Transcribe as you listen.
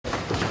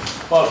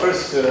Well,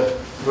 first,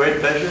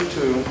 great pleasure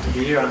to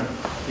be here and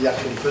be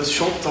actually first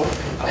short talk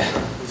after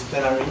this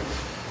plenary.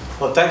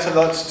 Well, thanks a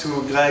lot to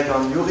Greg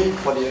and Yuri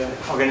for the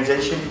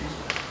organization.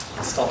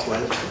 It starts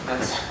well.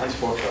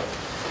 Nice workshop.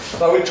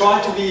 So I will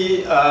try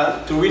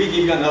to really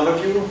give you an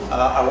overview.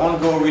 I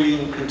won't go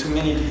really into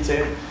many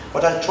detail.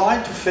 What I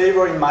tried to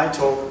favor in my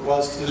talk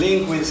was the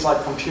link with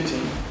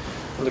computing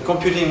and the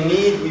computing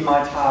need we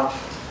might have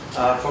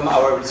from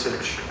our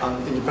research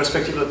and in the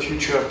perspective of the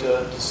future of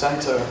the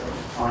center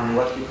on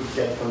what we could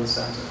get from the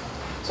center.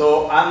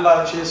 So I'm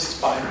biologist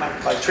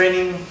by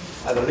training.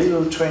 I have a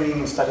little training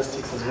in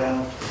statistics as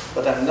well,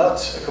 but I'm not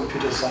a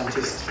computer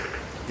scientist.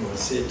 You will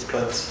see it,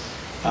 but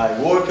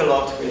I work a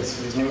lot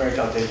with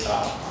numerical data,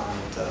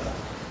 and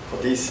for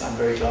this I'm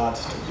very glad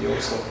to be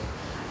also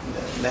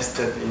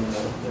nested in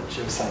the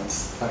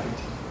geoscience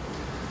faculty.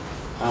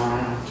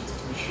 Just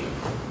to be sure.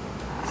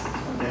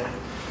 Okay.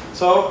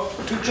 So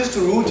just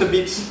to root a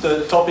bit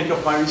the topic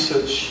of my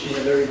research in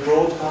a very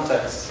broad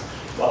context,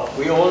 well,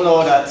 we all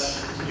know that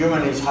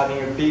human is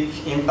having a big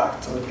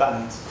impact on the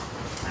planet,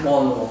 more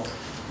and more,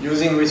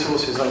 using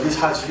resources, and this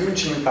has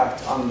huge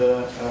impact on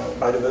the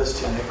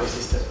biodiversity and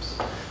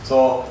ecosystems.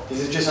 So this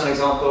is just an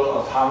example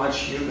of how much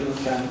human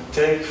can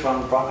take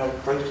from primary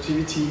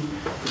productivity,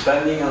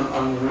 depending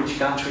on which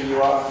country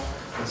you are.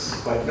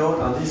 It's quite known,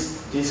 and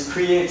this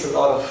creates a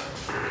lot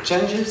of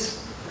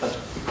changes that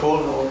we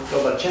call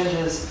global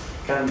changes.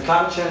 Can be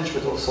climate change,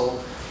 but also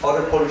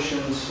other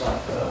pollutions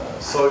like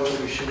soil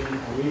pollution,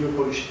 river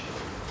pollution,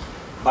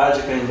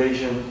 biological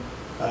invasion,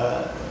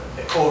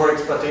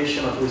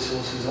 overexploitation of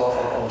resources,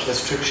 or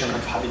destruction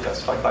of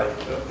habitats by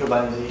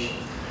urbanization.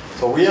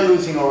 So we are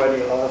losing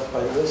already a lot of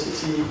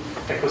biodiversity,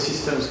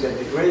 ecosystems get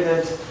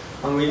degraded,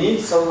 and we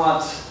need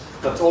somewhat,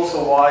 that's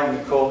also why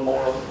we call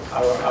more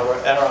our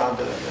era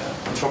the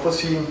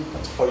Anthropocene.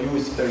 But for you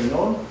it's very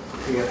known.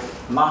 We are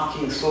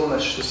marking so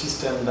much the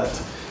system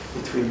that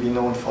it will be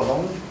known for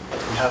long,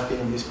 that we have been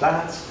on this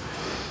planet.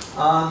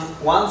 And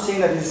one thing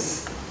that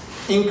is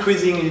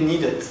increasingly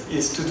needed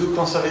is to do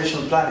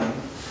conservation planning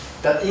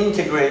that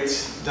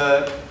integrates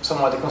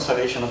somewhat the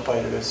conservation of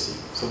biodiversity.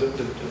 So the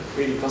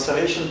really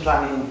conservation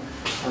planning,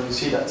 and you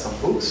see that some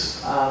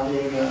books are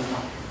being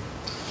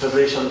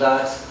published on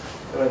that,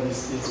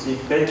 these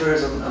big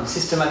papers on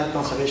systematic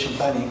conservation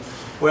planning,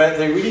 where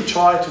they really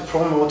try to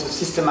promote a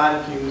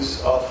systematic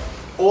use of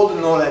all the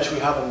knowledge we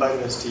have on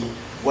biodiversity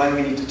when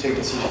we need to take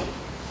decisions.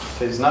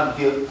 So it's not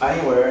built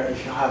anywhere.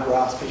 If you have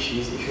rare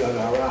species, if you have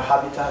a rare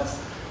habitat,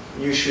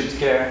 you should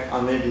care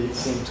and maybe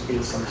think to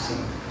build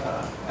something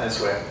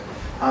elsewhere.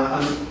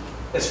 And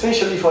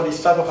especially for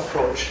this type of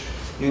approach,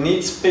 you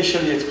need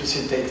spatially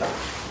explicit data.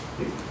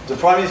 The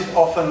problem is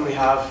often we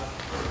have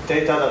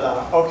data that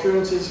are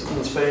occurrences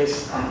in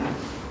space and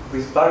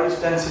with various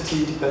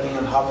density depending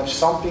on how much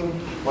sampling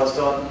was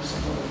done,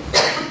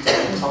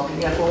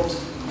 sampling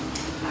effort.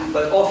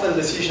 But often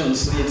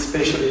decisions need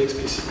spatially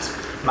explicit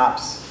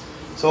maps.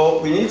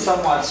 So we need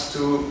somewhat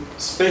to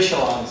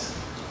spatialize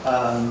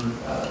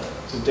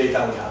the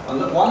data we have.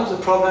 And one of the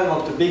problems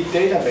of the big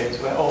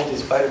database where all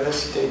this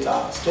biodiversity data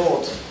are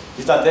stored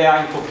is that they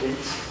are incomplete.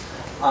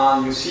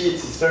 And you see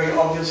it's very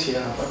obvious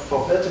here. But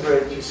for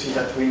vertebrates, you see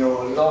that we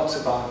know a lot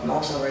about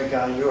North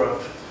America,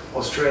 Europe,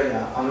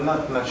 Australia, and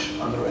not much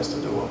on the rest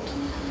of the world.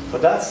 So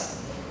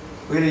that's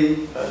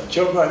really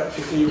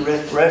geographically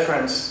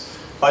referenced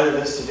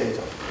biodiversity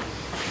data.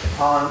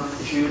 And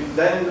if you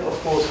then, of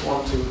course,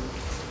 want to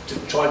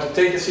try to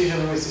take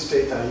decisions with this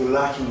data, you're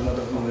lacking a lot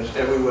of knowledge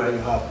everywhere you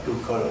have blue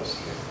colors.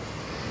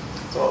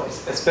 So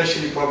it's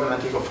especially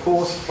problematic, of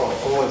course, for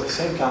all the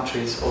same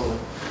countries, all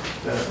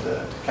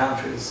the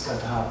countries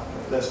that have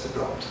less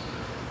developed.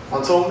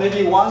 And so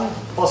maybe one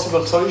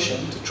possible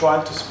solution to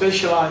try to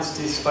spatialize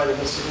this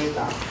biodiversity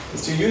data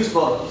is to use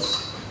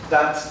models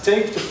that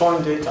take the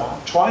point data,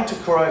 try to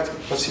correct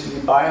possibly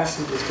bias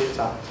in this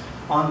data,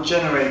 and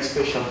generate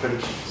spatial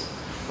predictions.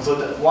 And so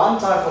that one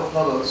type of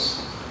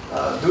models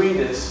doing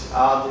this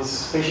are these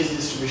species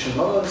distribution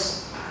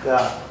models. They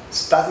are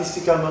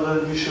statistical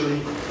models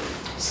usually,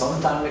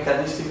 sometimes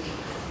mechanistic,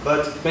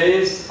 but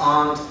based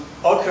on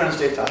occurrence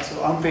data,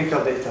 so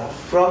empirical data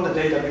from the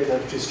database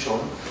I've just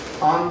shown,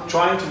 and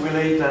trying to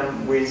relate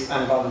them with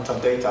environmental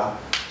data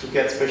to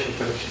get spatial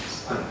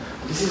predictions. And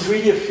this is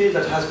really a field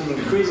that has been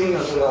increasing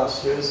over the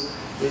last years.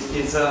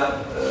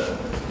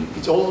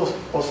 It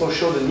also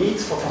shows the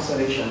needs for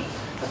conservation.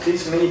 At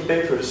least many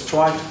papers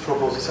try to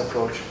propose this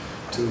approach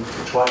to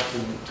try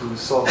to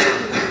solve the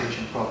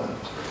conservation problem.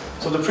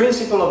 So the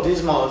principle of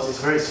these models is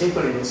very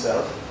simple in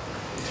itself.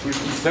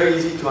 It's very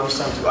easy to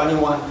understand to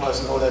anyone who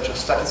has knowledge of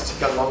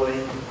statistical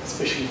modeling,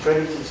 especially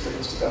predictive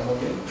statistical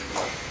modeling.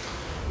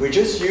 We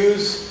just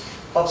use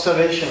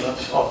observation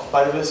of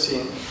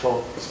biodiversity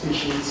for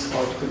species,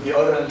 or it could be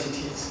other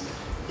entities,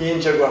 in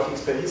geographic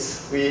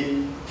space.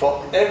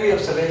 For every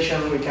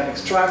observation, we can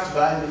extract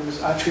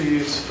values,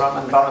 attributes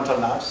from environmental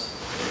maps.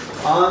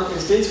 And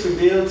instead, we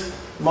build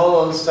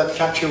models that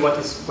capture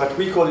what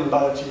we call in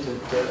biology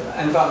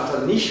the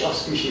environmental niche of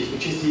species,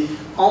 which is the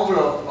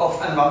envelope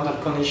of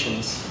environmental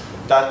conditions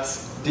that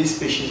this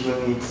species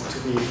will need to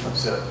be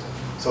observed.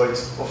 So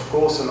it's, of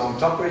course, along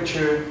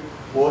temperature,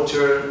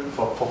 water,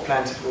 for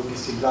plants it will be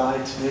still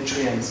light,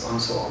 nutrients, and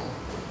so on.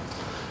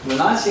 The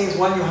nice thing is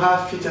when you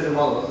have fitted a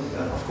model,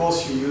 of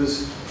course you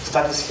use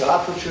statistical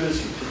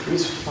approaches, you fit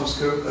risk response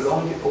curve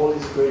along all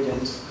these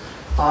gradients,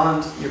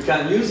 and you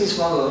can use this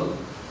model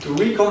to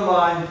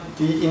recombine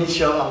the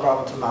initial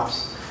environmental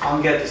maps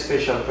and get the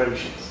spatial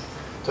predictions.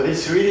 So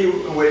this is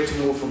really a way to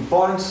move from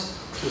points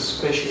to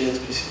spatially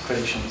explicit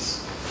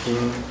predictions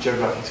in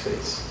geographic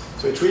space.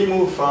 So it really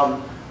moved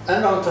from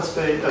environmental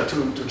space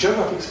to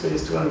geographic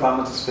space to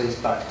environmental space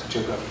back to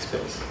geographic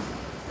space.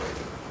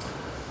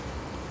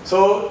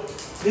 So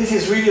this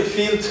is really a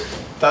field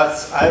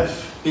that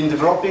I've been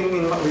developing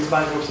with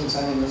my group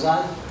in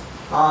design,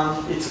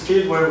 and it's a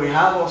field where we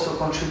have also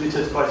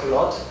contributed quite a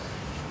lot.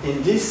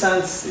 In this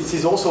sense, it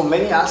is also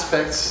many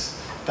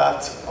aspects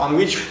that on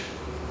which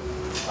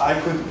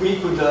we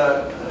could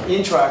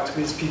interact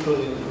with people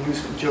in the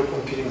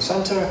GeoComputing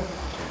Center,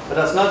 but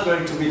that's not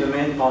going to be the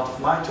main part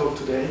of my talk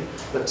today.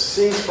 But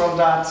things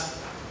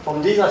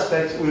from these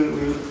aspects will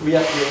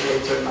reappear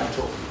later in my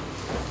talk.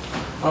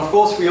 And of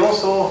course, we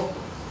also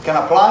can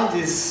apply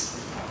this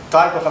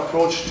type of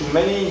approach to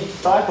many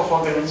type of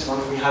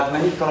organisms. We have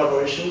many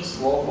collaborations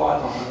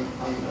worldwide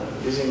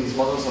on using these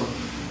models on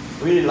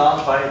really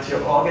large variety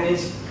of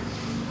organisms.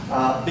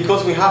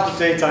 Because we have the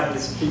data in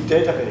this big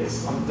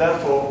database, and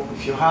therefore,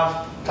 if you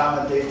have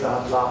climate data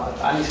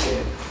at any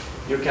scale,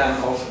 you can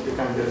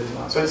build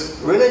it. So it's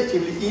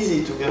relatively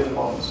easy to build the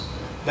models.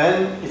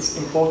 Then it's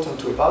important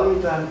to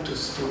evaluate them to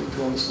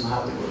understand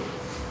how they work.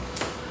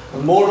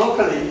 And more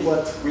locally,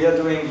 what we are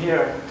doing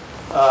here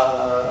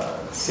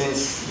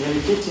since nearly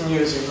 15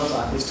 years in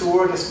Lausanne is to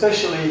work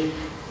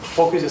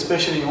focus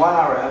especially in one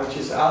area, which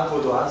is Alpes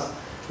Vaudoises,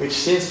 which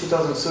since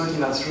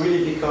 2013 has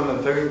really become a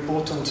very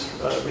important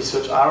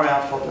research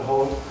area for the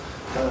whole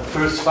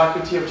first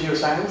faculty of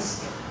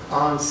geoscience.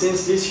 And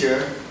since this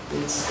year,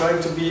 it's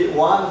going to be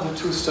one of the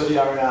two study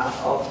areas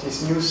of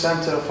this new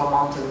Center for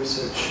Mountain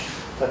Research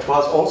that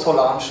was also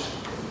launched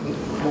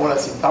more or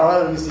less in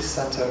parallel with this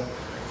center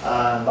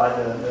by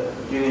the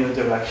UNIL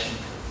direction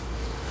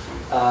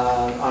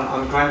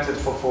and granted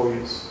for 4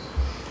 years.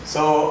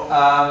 So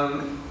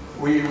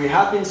we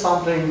have been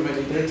sampling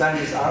many data in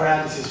this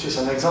area. This is just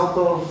an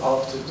example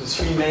of the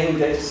three main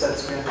data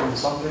sets we have been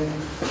sampling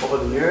over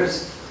the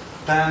years.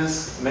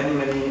 Plants,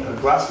 many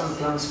grassland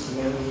plants,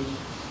 many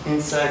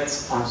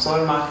insects and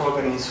soil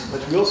microorganisms,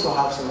 but we also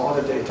have some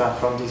other data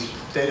from this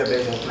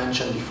database I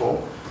mentioned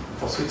before.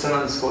 For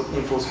Switzerland, it's called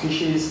Info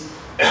Species.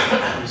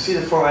 You see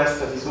the forest,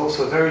 that is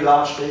also a very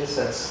large data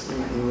set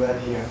in red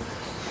here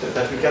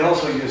that we can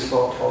also use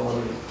for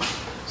modeling.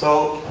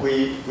 So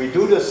we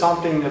do the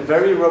sampling in a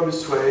very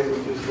robust way. We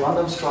use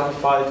random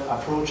stratified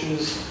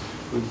approaches.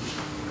 We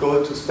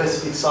go to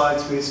specific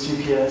sites with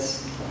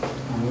GPS,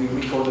 and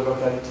we record the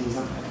localities,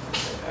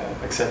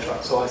 etc.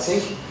 So I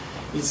think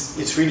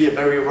it's really a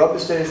very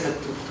robust data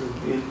set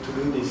to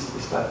do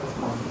this type of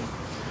modeling.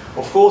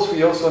 Of course,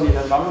 we also need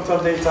environmental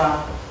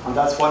data, and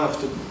that's one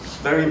of the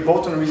very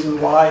important reasons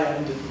why I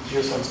need the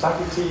geoscience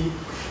faculty,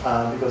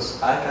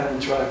 because I can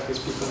interact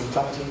with people in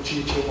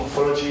climatology,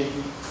 geomorphology.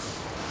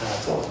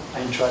 So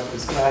I interact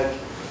with Greg,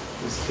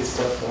 with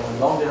Christophe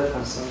Lambert, for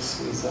instance,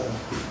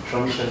 with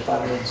Jean-Michel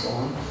Fabre, and so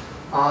on.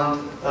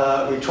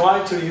 And we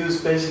try to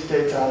use basic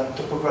data,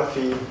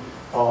 topography,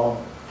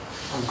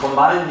 and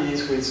combine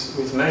these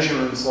with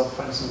measurements of,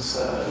 for instance,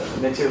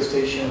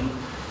 meteostation,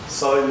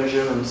 soil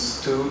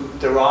measurements to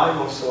derive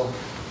also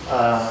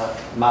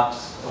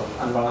maps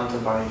of environmental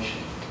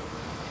variation.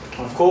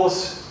 And of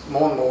course,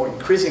 more and more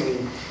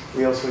increasingly,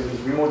 we also use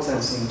remote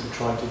sensing to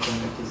try to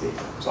generate this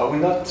data. So I will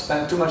not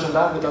spend too much on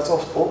that, but that's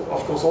of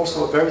course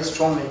also a very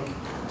strong link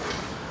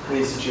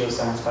with the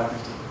geoscience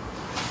faculty.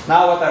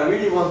 Now what I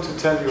really want to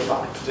tell you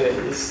about today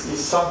is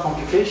some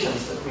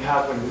complications that we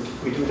have when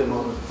we do the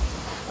model.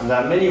 And there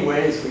are many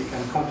ways we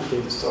can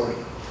complicate the story,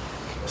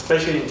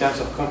 especially in terms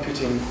of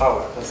computing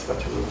power. That's what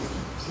you will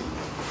see.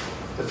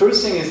 The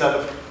first thing is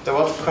that there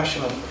was a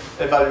question of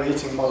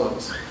evaluating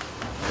models.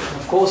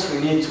 Of course,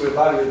 we need to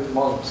evaluate the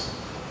models.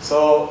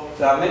 So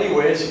there are many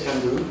ways you can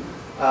do.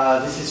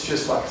 This is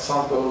just like a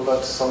sample,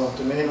 but some of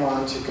the main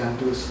ones you can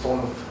do a form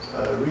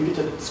of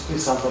repeated split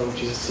sample,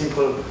 which is a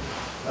simple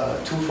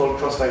twofold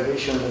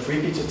cross-validation that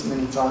repeated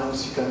many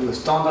times. You can do a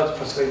standard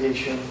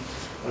cross-validation,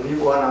 a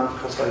Liouville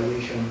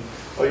cross-validation,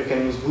 or you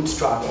can use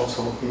bootstrap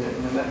also in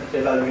an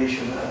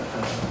evaluation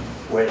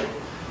way.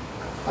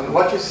 And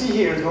what you see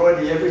here is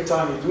already every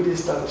time you do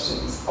this type of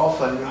things,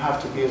 often you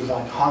have to build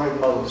like 100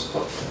 models.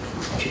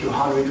 If you do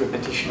 100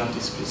 repetition of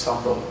this split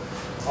sample,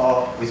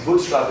 or with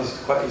bootstrap,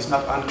 it's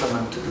not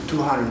uncommon to do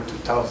 200 to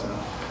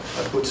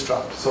 1,000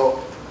 bootstrap. So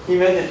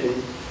immediately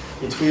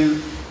it will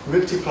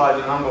multiply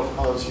the number of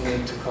models you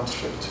need to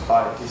construct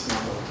by this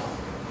number of times.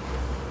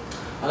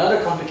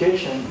 Another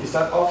complication is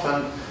that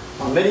often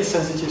many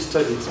sensitive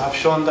studies have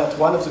shown that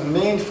one of the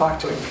main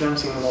factors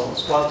influencing the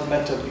models was the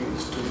method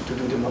used to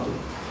do the modeling,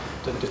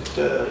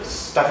 the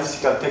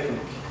statistical technique.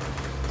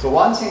 So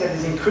one thing that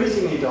is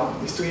increasingly done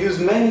is to use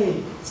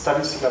many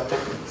statistical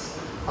techniques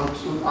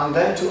and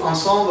then to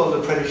ensemble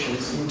the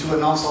predictions into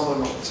an ensemble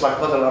model. It's like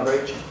model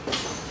averaging.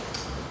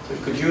 So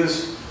you could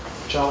use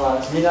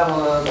generalized linear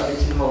models,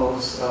 additive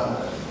models,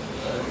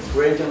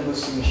 gradient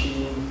boosting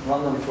machine,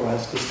 random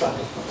forest, this type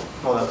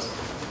of models.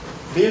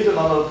 Build a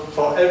model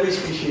for every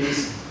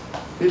species,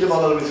 build a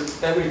model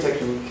with every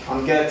technique,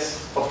 and get,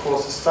 of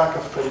course, a stack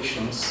of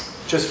predictions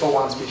just for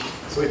one species.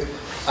 So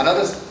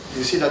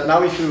you see that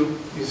now if you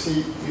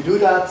do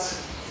that,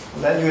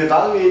 and then you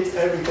evaluate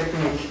every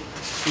technique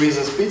with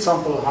a speed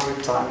sample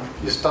 100 times,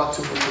 you start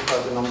to multiply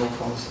the number of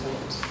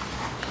models.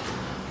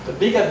 The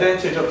big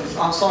advantage of this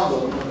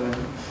ensemble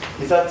modeling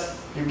is that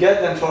you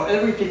get then for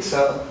every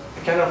pixel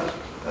a kind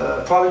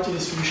of probability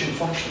distribution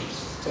functions.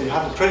 So you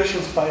have the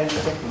predictions by any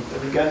technique,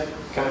 and you get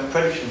kind of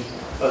predictions,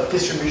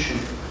 distribution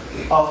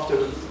of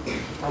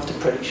the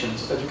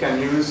predictions that you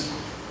can use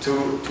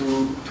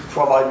to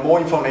provide more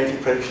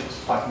informative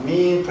predictions, like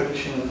mean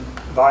prediction,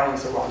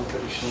 variance around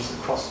predictions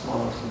across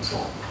models, and so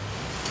on.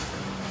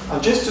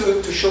 And just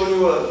to show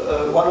you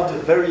one of the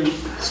very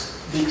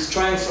big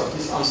strengths of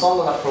this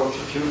ensemble approach,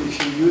 if you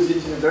use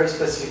it in a very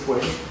specific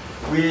way,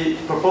 we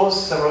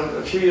proposed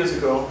a few years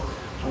ago,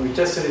 and we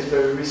tested it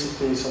very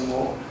recently some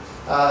more,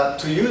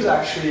 to use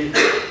actually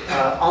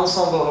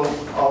ensemble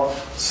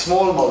of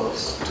small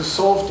models to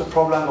solve the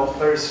problem of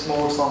very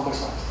small sample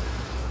size.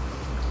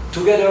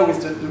 Together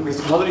with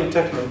the modeling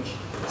technique,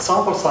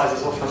 sample size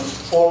is often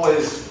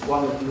always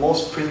one of the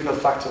most critical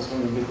factors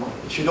when you build model.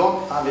 If you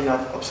don't have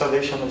enough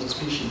observation of the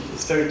species,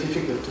 it's very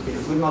difficult to build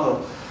a good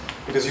model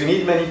because you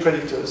need many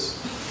predictors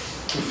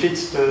to fit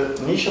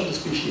the niche of the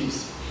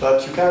species,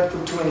 but you can't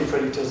put too many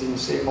predictors in the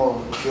same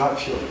model if you have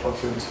fewer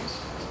occurrences.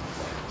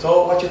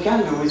 So what you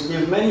can do is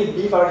build many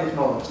bivariate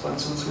models, for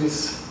instance,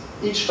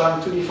 with each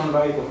time 2 different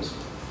variables,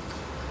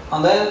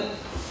 and then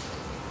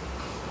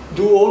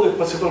do all the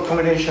possible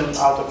combinations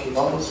out of your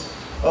models,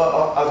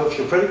 out of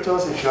your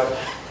predictors. If you have,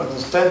 for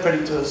instance, 10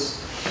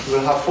 predictors, you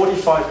will have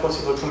 45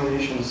 possible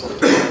combinations of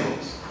the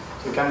variables.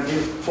 So you can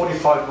give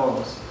 45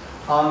 models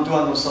and do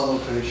an ensemble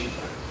prediction.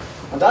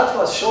 And that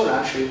was shown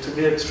actually to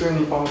be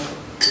extremely powerful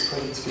to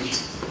predict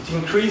species. It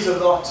increased a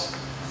lot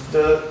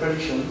the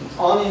prediction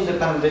on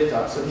independent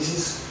data. So this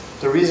is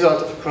the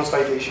result of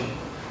cross-validation.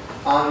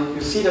 And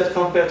you see that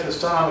compared to the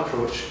standard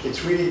approach,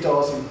 it really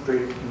does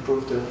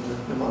improve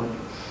the modeling.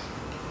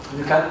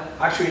 You can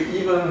actually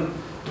even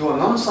do an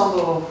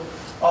ensemble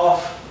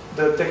of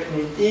the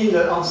technique in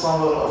the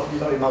ensemble of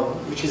bivariate model,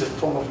 which is a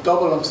form of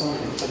double ensemble,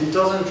 but it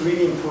doesn't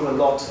really improve a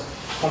lot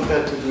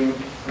compared to doing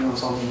an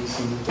ensemble with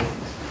single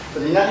techniques.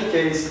 But in any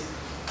case,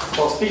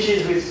 for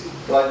species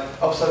with like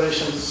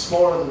observations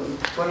smaller than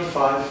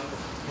 25,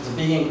 it's a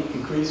big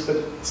increase, but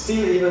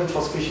still even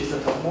for species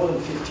that have more than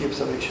 50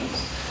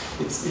 observations,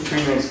 it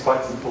remains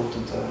quite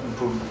important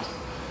improvement.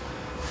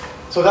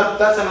 So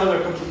that's another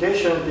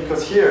complication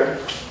because here,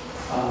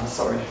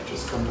 sorry,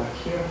 just come back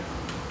here.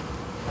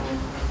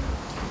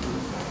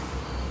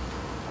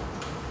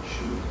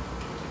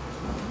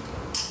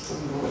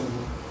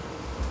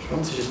 Je me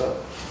demande si j'ai pas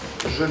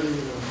gelé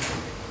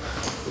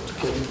le tout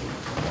calme.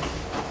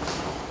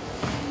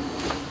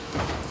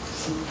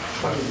 Si, je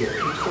crois qu'il y a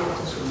plus trop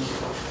attention.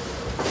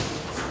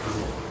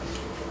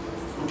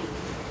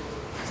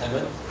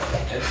 Simon?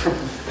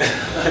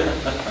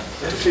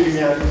 Toutes les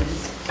lumières à l'unité.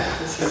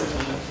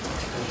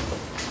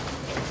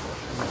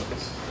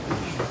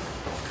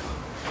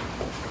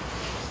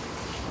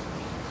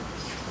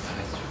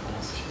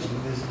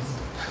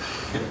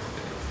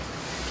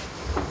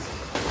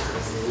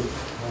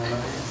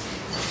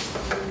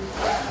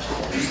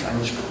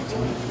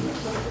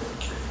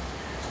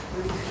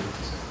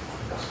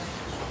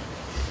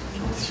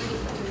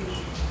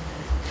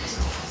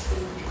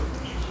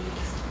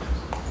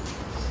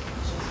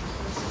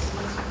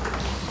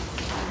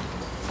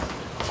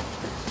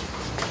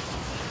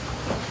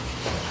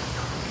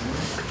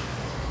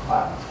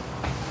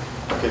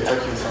 Okay,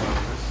 thank you so much.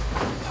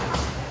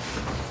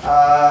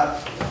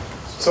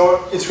 So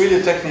it's really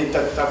a technique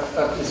that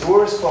is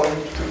worse for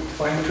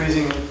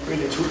increasing,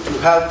 really to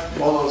help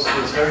models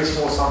with very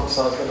small sample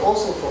size, but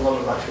also for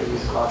models actually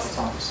with large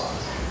sample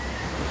size.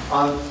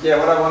 And yeah,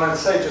 what I wanted to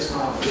say just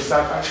now is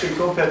that actually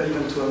compared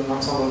even to an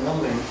ensemble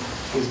modeling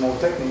with more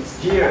techniques,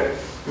 here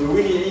you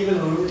really even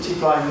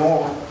multiply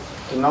more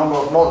the number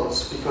of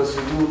models because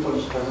you do, for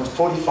instance,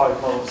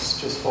 45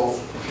 models just for,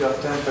 if you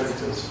have 10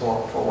 predictors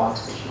for one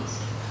species.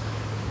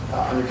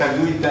 And you can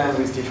do it then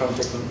with different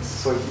techniques,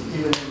 so it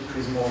even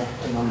increase more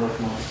the number of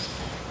models.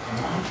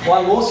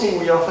 One more thing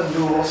we often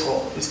do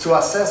also is to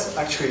assess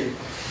actually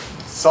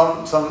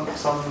some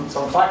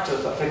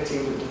factors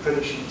affecting the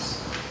predictions.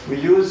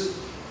 We use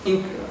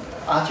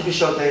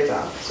artificial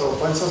data. So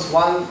for instance,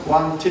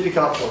 one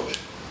typical approach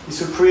is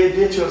to create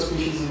virtual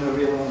species in a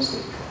real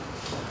landscape.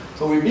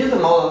 So we build a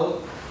model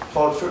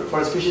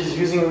for a species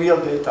using real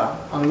data,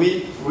 and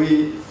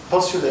we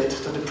postulate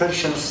that the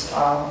predictions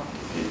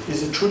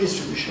is a true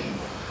distribution.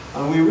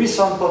 And we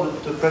resample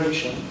the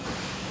prediction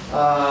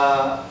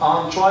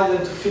and try then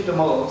to fit the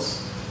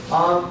models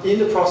In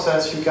the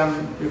process, you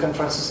can,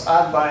 for instance,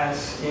 add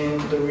bias in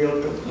the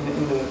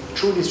in the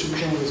true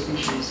distribution of the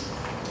species.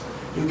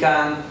 You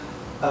can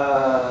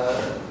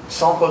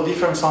sample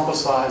different sample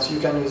size.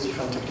 You can use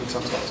different techniques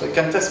and so on. So you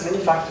can test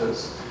many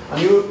factors,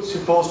 and you're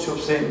supposed to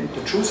obtain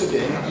the truth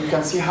again. And you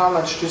can see how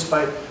much just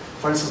by,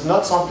 for instance,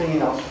 not sampling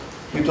enough,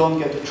 you don't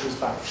get the truth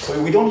back.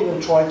 So we don't even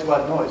try to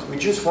add noise. We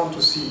just want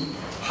to see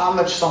how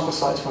much sample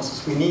size, for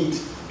instance, we need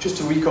just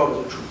to recover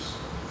the truth.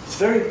 It's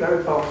very,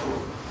 very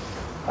powerful.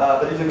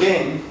 But it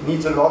again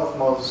needs a lot of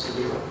models to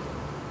be run.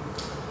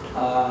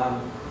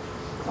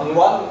 And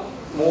one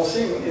more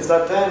thing is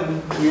that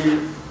then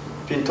we've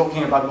been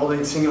talking about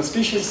modeling single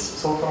species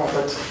so far,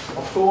 but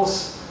of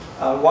course,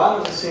 one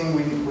of the things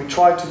we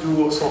try to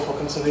do also for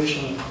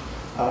conservation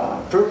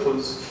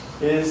purpose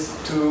is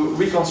to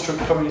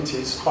reconstruct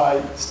communities by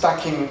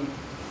stacking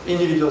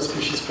individual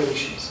species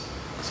predictions.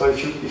 So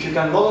if you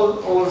can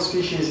model all the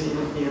species in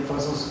for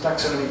instance, a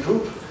taxonomy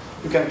group,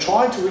 you can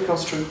try to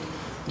reconstruct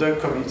the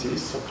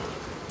communities, so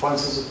for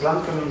instance, the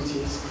plant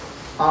communities,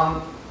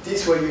 and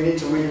this way you need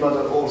to really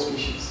model all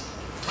species.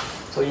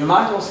 So you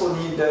might also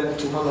need then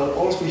to model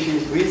all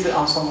species with the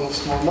ensemble of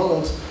small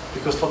models,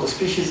 because for the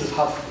species that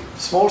have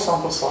small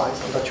sample size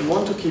and that you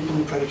want to keep in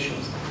the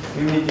predictions,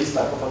 you need this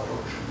type of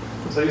approach.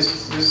 So you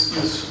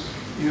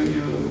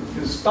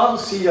start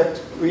to see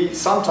that we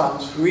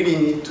sometimes really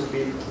need to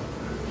build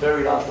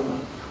very large number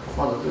of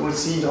models. We will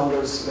see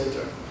numbers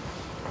later.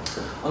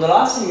 And the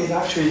last thing is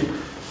actually,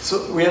 so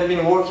we have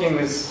been working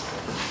with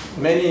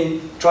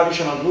many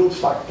traditional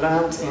groups like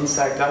plants,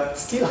 insects, that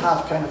still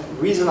have kind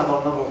of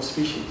reasonable number of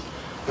species.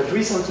 But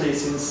recently,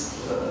 since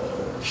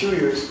a few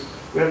years,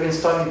 we have been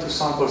starting to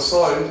sample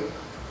soil,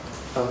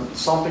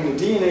 sampling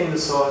the DNA in the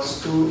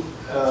soils to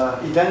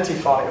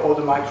identify all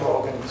the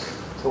microorganisms.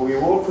 So we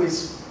work with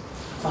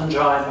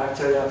fungi,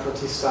 bacteria,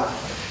 protista.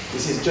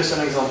 This is just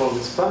an example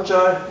with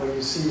fungi, where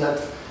you see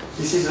that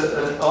this is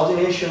an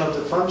ordination of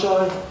the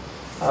fungi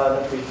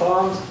that we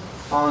found.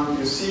 And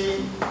you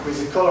see with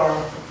the color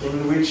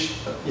in which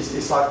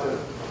it's like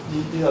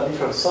these are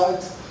different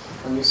sites.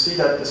 And you see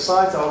that the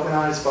sites are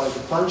organized by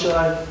the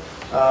fungi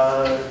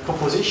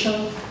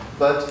composition,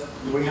 but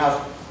we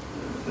have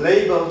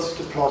labeled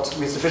the plot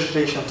with the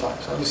vegetation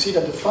types. And you see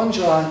that the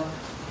fungi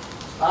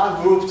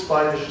are grouped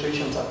by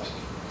vegetation types.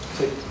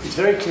 So it's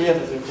very clear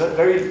that there's a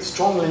very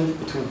strong link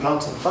between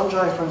plants and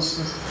fungi, for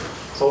instance.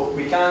 So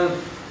we can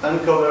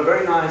uncover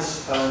very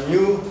nice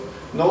new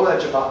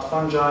knowledge about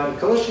fungi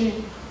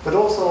ecology, but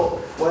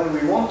also when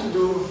we want to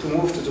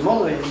move to the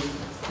modeling,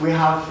 we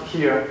have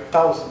here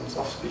thousands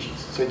of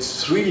species. So it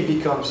really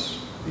becomes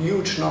a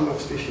huge number of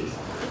species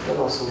that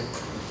also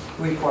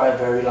require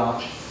very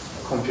large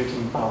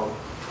computing power.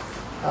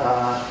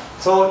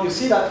 So you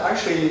see that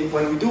actually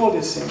when we do all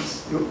these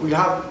things, we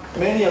have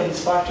many of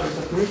these factors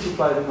that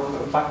multiply the number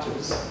of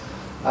factors.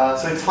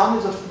 So it's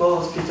hundreds of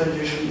models fitted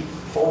usually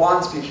for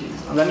one species.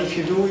 And then if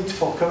you do it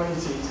for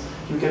communities,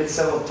 you get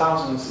several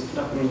thousands, if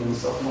not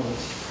millions of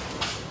models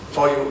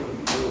for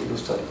your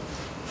study.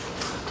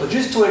 So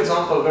just two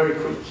examples very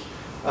quick.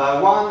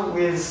 One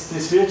with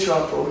this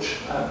virtual approach.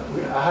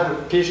 I had a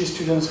PhD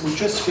student who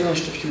just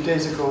finished a few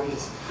days ago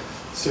his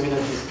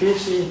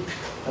PhD.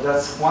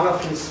 That's one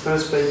of his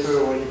first papers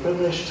already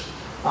published.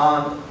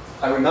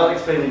 I will not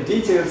explain in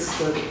details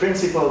the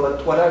principle,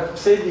 but what I've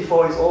said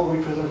before is all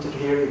represented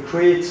here. You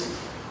create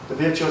the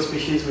virtual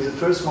species with the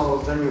first model,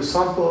 then you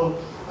sample,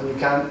 and you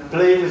can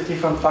play with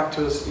different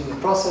factors in the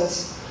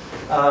process.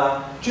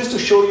 Just to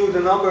show you the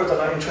numbers that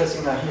are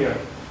interesting are here.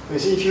 You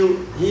see,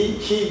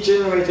 he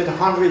generated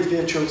 100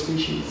 virtual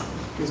species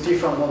with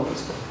different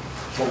models,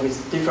 so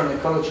with different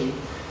ecology.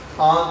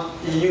 And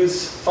he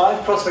used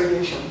 5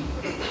 cross-validation,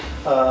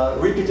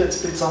 repeated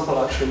split sample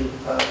actually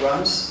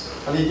runs.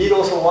 And he did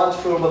also one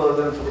full model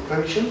then for the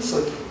prediction, so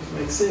it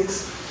makes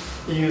 6.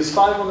 He used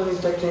 5 modeling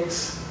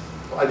techniques.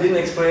 I didn't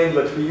explain,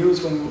 but we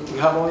use, when we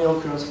have only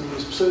occurrence, we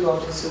use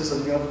pseudo-lattices,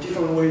 and we have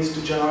different ways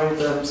to generate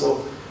them.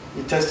 So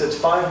he tested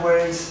 5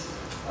 ways.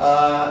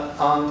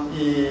 And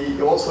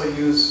he also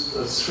used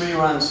 3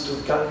 runs to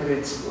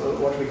calculate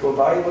what we call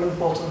variable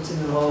importance in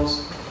the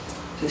models.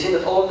 So you see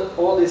that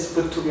all this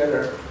put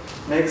together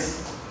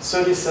makes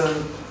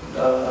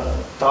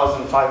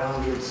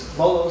 37,500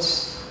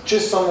 models,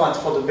 just somewhat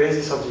for the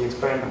basis of the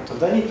experiment. And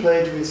then he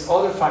played with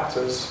other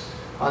factors,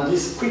 and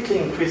this quickly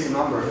increased the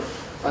number,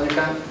 and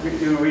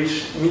you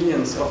reach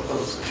millions of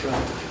models if you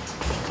want to fit.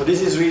 So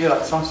this is really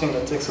like something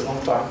that takes a long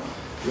time.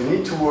 You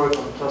need to work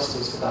on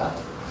clusters for that.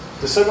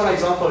 The second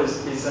example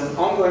is an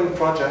ongoing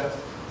project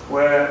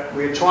where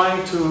we're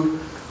trying to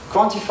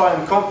quantify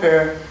and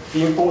compare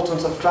the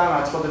importance of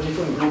climate for the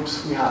different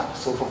groups we have.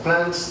 So for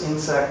plants,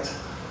 insects,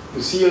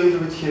 you see a little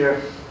bit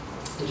here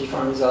the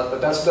different results,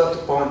 but that's not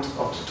the point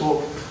of the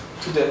talk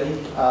today.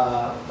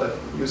 But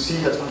you see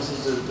that, for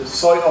instance, the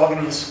soil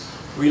organisms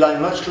rely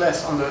much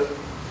less on the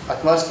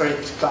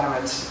atmospheric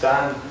climate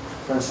than,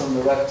 for instance,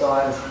 the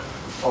reptiles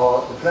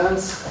or the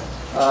plants.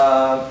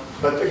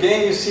 But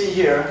again, you see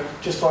here,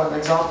 just for an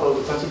example,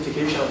 the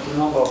quantification of the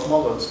number of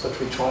models that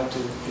we try to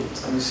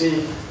fit. And you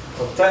see,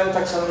 for 10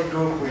 taxonomy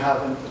group, we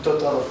have a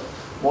total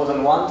of more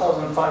than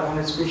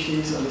 1,500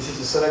 species, and this is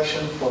a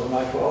selection for the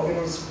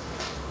microorganisms.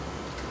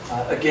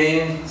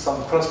 Again,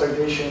 some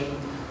cross-validation,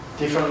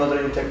 different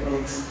modeling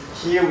techniques.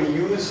 Here we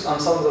use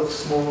ensemble of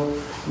small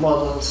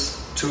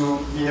models to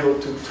be able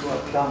to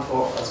account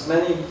for as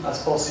many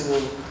as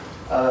possible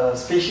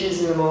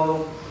species in the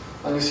model.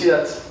 And you see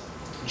that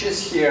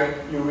just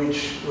here you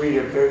reach really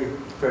a very,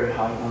 very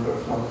high number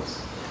of models.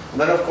 And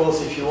then of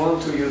course, if you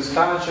want to use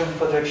climate change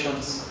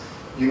projections,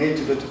 you need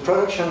to do the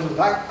projections.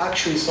 That's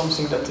actually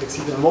something that takes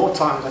even more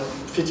time than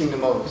fitting the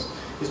models.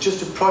 It's just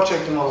to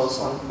project the models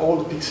on all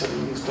the pixels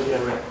in your study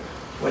array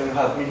when you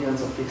have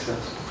millions of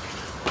pixels.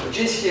 But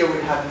just here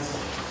we have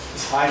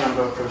this high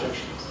number of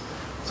projections.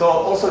 So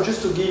also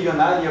just to give you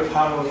an idea of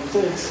how long it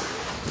takes,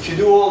 if you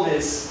do all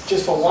this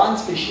just for one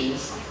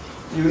species,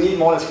 you need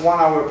more or less 1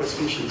 hour per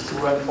species to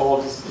run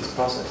all this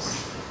process.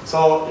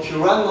 So if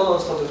you run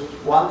models for the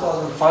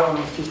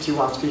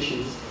 1,551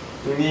 species,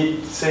 you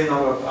need the same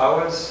number of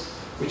hours,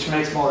 which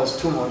makes more or less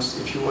 2 months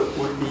if you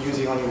would be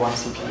using only one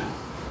CPU.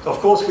 So of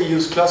course we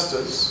use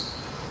clusters,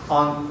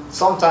 and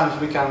sometimes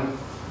we can,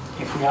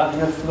 if we have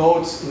enough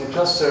nodes in a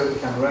cluster, we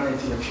can run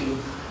it in a few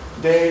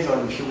days or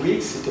in a few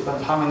weeks. It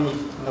depends how many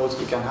nodes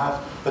we can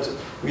have, but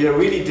we are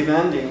really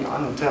demanding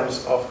in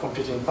terms of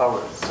computing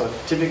power. So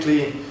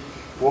typically,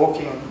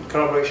 working in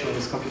collaboration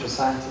with computer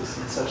scientists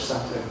in such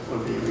center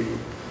will be really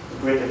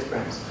a great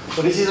experience.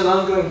 So this is an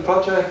ongoing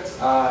project.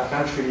 I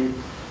can't really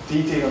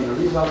detail on the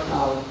result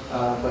now,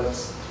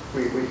 but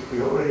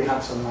we already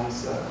have some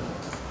nice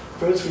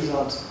first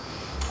results.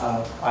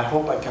 I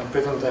hope I can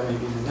present them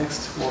maybe in the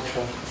next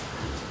workshop.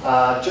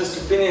 Just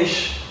to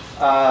finish,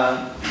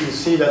 you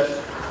see that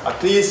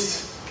at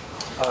least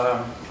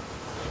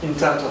in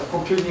terms of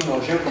computing or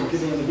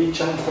geocomputing, the big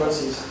challenge for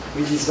us is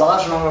with this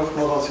large number of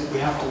models we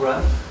have to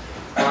run,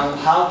 and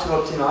how to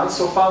optimize.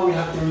 So far we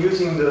have been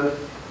using the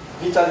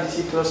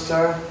Vitality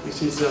cluster,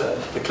 which is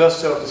the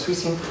cluster of the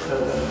Swiss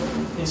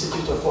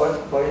Institute of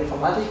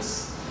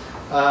Bioinformatics.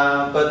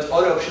 But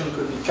other options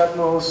could be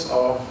Cadmos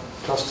or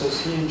clusters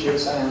here in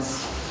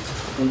geoscience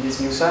in this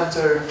new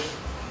center.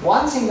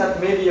 One thing that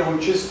maybe I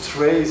would just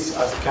raise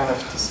as kind of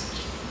this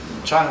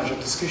challenge of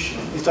discussion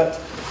is that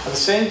at the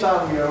same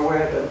time we are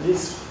aware that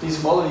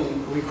this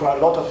modeling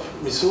requires a lot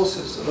of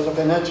resources, a lot of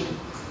energy.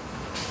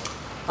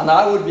 And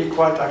I would be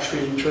quite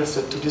actually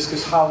interested to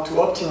discuss how to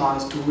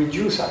optimize, to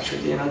reduce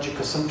actually the energy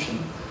consumption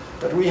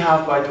that we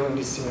have by doing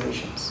these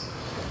simulations.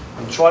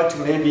 And try to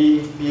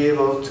maybe be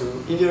able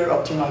to either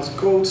optimize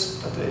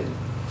codes that are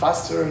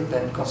faster,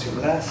 then consume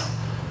less,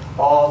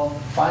 or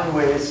find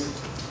ways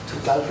to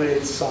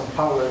calculate some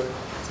power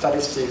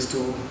statistics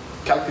to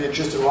calculate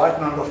just the right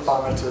number of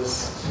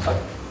parameters,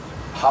 like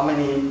how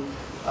many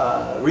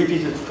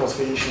repeated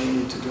cross-validation you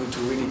need to do to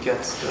really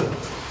get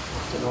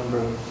the number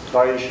of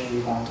variation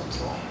we want and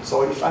so on.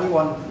 So if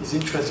anyone is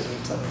interested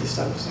in this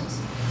type of things,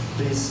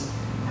 please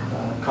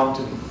come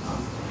to me.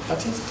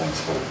 That's it.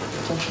 Thanks for your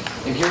attention.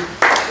 Thank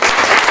you.